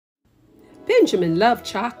Benjamin loved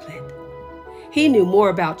chocolate. He knew more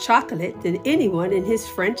about chocolate than anyone in his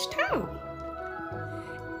French town.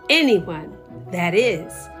 Anyone, that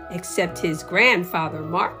is, except his grandfather,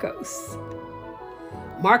 Marcos.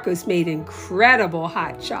 Marcos made incredible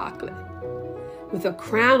hot chocolate, with a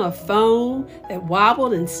crown of foam that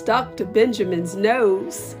wobbled and stuck to Benjamin's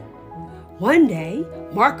nose. One day,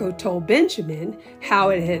 Marco told Benjamin how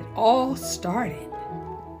it had all started.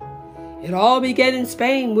 It all began in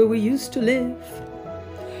Spain, where we used to live.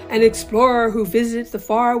 An explorer who visited the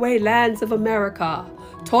faraway lands of America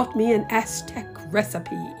taught me an Aztec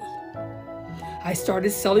recipe. I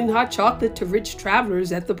started selling hot chocolate to rich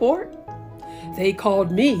travelers at the port. They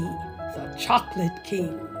called me the Chocolate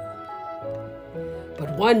King.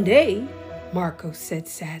 But one day, Marco said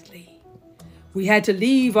sadly, we had to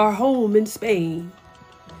leave our home in Spain.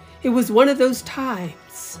 It was one of those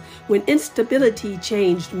times when instability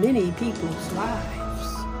changed many people's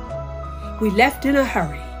lives. We left in a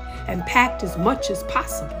hurry and packed as much as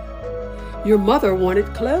possible. Your mother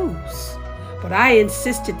wanted clothes, but I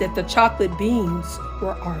insisted that the chocolate beans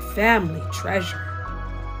were our family treasure.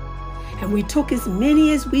 And we took as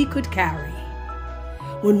many as we could carry.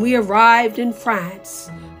 When we arrived in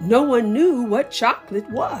France, no one knew what chocolate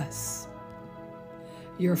was.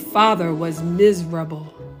 Your father was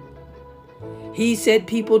miserable. He said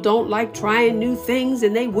people don't like trying new things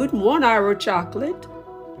and they wouldn't want our chocolate.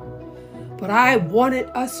 But I wanted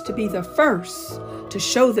us to be the first to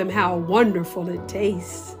show them how wonderful it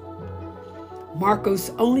tastes.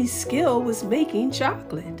 Marco's only skill was making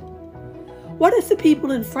chocolate. What if the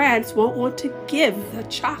people in France won't want to give the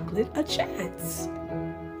chocolate a chance?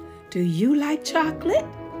 Do you like chocolate?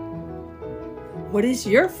 What is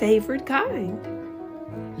your favorite kind?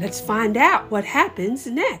 Let's find out what happens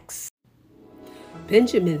next.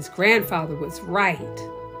 Benjamin's grandfather was right.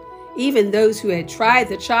 Even those who had tried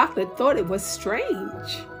the chocolate thought it was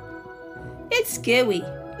strange. It's gooey,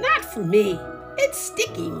 not for me. It's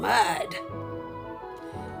sticky mud.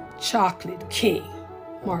 Chocolate King,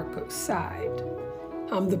 Marco sighed.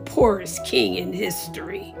 I'm the poorest king in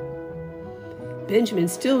history. Benjamin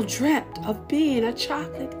still dreamt of being a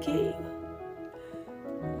chocolate king,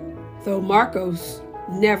 though Marcos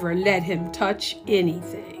never let him touch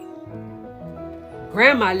anything.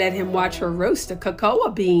 Grandma let him watch her roast the cocoa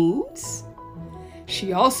beans.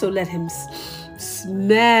 She also let him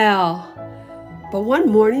smell. But one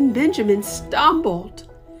morning, Benjamin stumbled,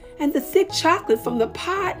 and the thick chocolate from the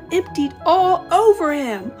pot emptied all over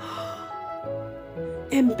him.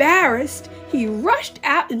 Embarrassed, he rushed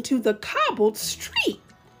out into the cobbled street,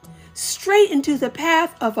 straight into the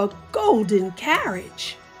path of a golden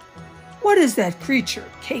carriage. What is that creature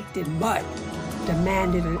caked in mud?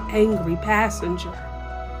 Demanded an angry passenger.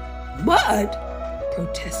 Mud?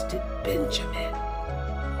 Protested Benjamin.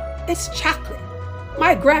 It's chocolate.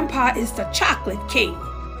 My grandpa is the Chocolate King.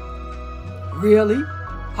 Really?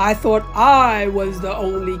 I thought I was the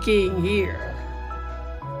only king here.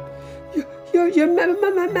 Your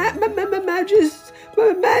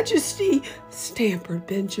Majesty, stammered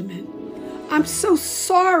Benjamin. I'm so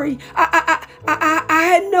sorry. I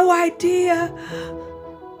had no idea.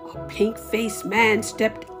 A pink-faced man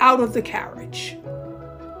stepped out of the carriage.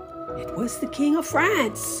 It was the King of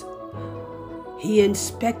France. He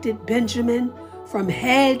inspected Benjamin from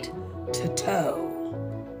head to toe.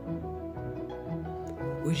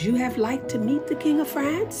 Would you have liked to meet the King of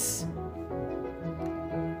France?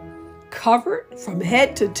 Covered from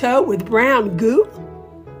head to toe with brown goo?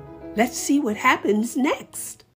 Let's see what happens next.